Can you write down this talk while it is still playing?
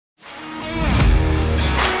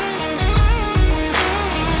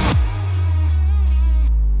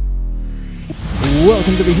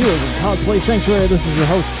welcome to the Heroes of Cosplay Sanctuary. This is your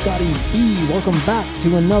host, Scotty B. Welcome back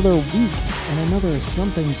to another week and another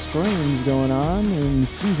something strange going on in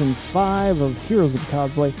Season 5 of Heroes of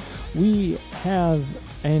Cosplay. We have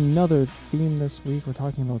another theme this week. We're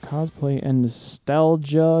talking about cosplay and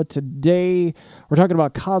nostalgia. Today, we're talking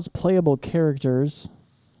about cosplayable characters,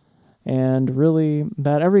 and really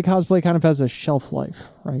that every cosplay kind of has a shelf life,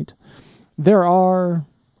 right? There are,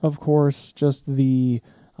 of course, just the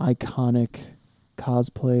iconic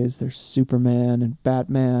cosplays. There's Superman and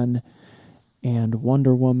Batman and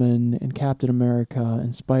Wonder Woman and Captain America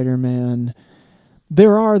and Spider-Man.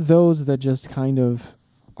 There are those that just kind of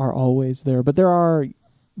are always there, but there are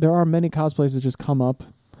many cosplays that just come up,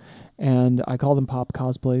 and I call them pop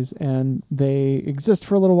cosplays, and they exist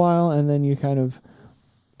for a little while, and then you kind of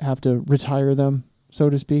have to retire them, so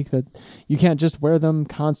to speak, that you can't just wear them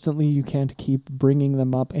constantly, you can't keep bringing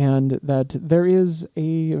them up, and that there is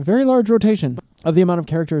a very large rotation of the amount of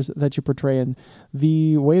characters that you portray. And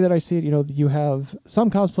the way that I see it, you have some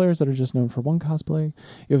cosplayers that are just known for one cosplay.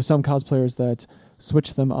 You have some cosplayers that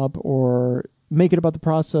switch them up or make it about the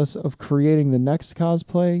process of creating the next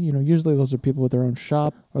cosplay. Usually those are people with their own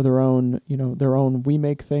shop or their own we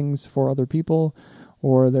make things for other people,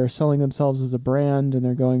 or they're selling themselves as a brand and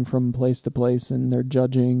they're going from place to place and they're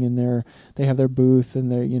judging and they have their booth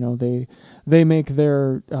and they make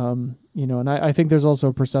their and I think there's also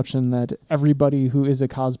a perception that everybody who is a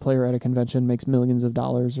cosplayer at a convention makes millions of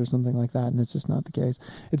dollars or something like that, and it's just not the case.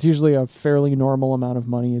 It's usually a fairly normal amount of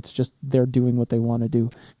money. It's just they're doing what they want to do.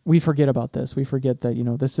 We forget about this. We forget that,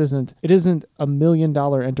 it isn't $1 million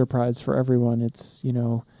enterprise for everyone. It's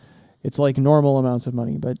like normal amounts of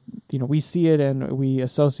money, but we see it and we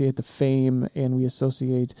associate the fame and we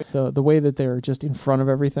associate the way that they're just in front of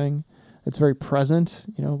everything. It's very present,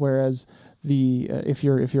 whereas if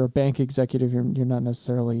you're a bank executive, you're not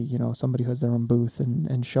necessarily somebody who has their own booth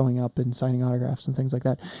and showing up and signing autographs and things like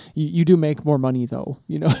that. You do make more money though.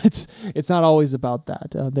 It's not always about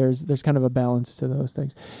that. There's kind of a balance to those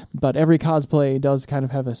things, but every cosplay does kind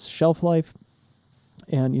of have a shelf life.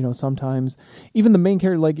 And sometimes even the main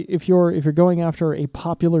character, like if you're going after a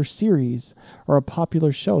popular series or a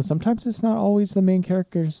popular show, sometimes it's not always the main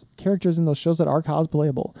characters in those shows that are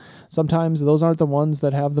cosplayable. Sometimes those aren't the ones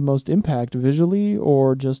that have the most impact visually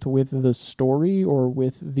or just with the story or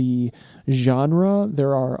with the genre.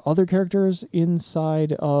 There are other characters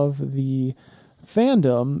inside of the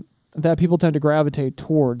fandom that people tend to gravitate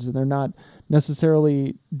towards, and they're not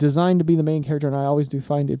necessarily designed to be the main character. And I always do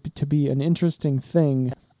find it to be an interesting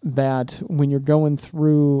thing that when you're going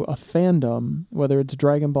through a fandom, whether it's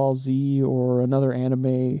Dragon Ball Z or another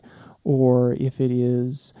anime, or if it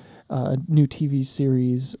is a new TV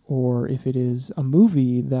series, or if it is a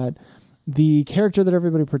movie, that the character that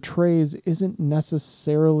everybody portrays isn't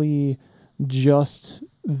necessarily just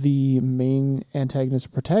the main antagonist or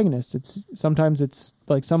protagonist. Sometimes it's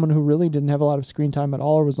like someone who really didn't have a lot of screen time at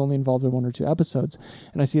all or was only involved in one or two episodes.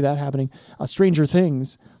 And I see that happening. Stranger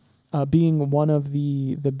Things being one of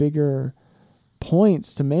the bigger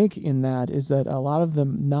points to make in that is that a lot of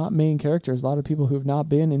them not main characters, a lot of people who have not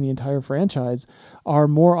been in the entire franchise are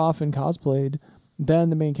more often cosplayed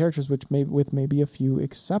than the main characters, with maybe a few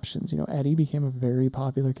exceptions. Eddie became a very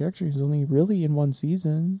popular character. He was only really in one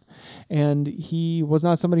season, and he was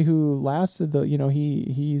not somebody who lasted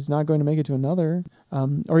he's not going to make it to another.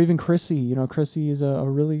 Or even Chrissy. Chrissy is a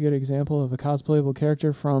really good example of a cosplayable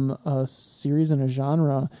character from a series and a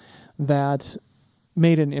genre that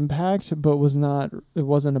made an impact, but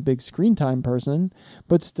wasn't a big screen time person,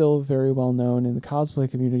 but still very well known in the cosplay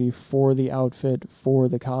community for the outfit, for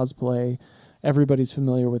the cosplay. Everybody's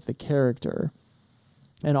familiar with the character.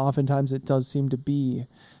 And oftentimes it does seem to be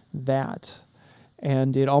that.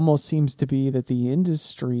 And it almost seems to be that the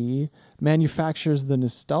industry manufactures the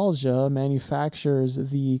nostalgia, manufactures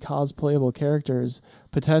the cosplayable characters,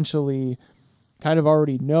 potentially kind of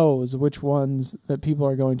already knows which ones that people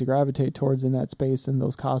are going to gravitate towards in that space and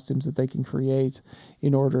those costumes that they can create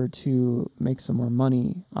in order to make some more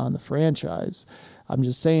money on the franchise. I'm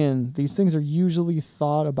just saying, these things are usually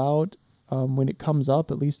thought about when it comes up,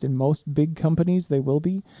 at least in most big companies, they will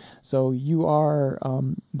be. So you are,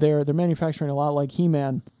 they're manufacturing a lot like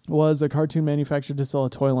He-Man was a cartoon manufacturer to sell a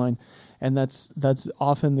toy line. And that's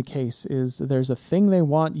often the case, is there's a thing they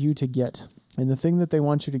want you to get. And the thing that they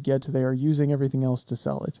want you to get, they are using everything else to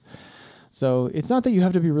sell it. So it's not that you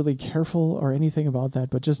have to be really careful or anything about that,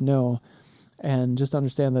 but just know and just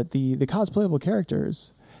understand that the cosplayable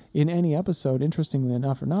characters in any episode, interestingly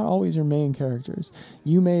enough, are not always your main characters.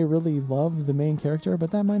 You may really love the main character,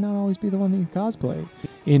 but that might not always be the one that you cosplay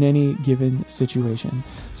in any given situation.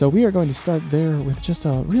 So we are going to start there with just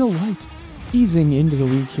a real light easing into the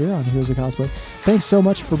week here on Heroes of Cosplay. Thanks so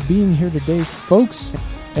much for being here today, folks.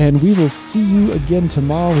 And we will see you again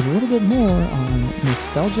tomorrow with a little bit more on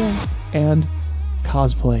nostalgia and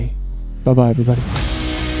cosplay. Bye-bye, everybody.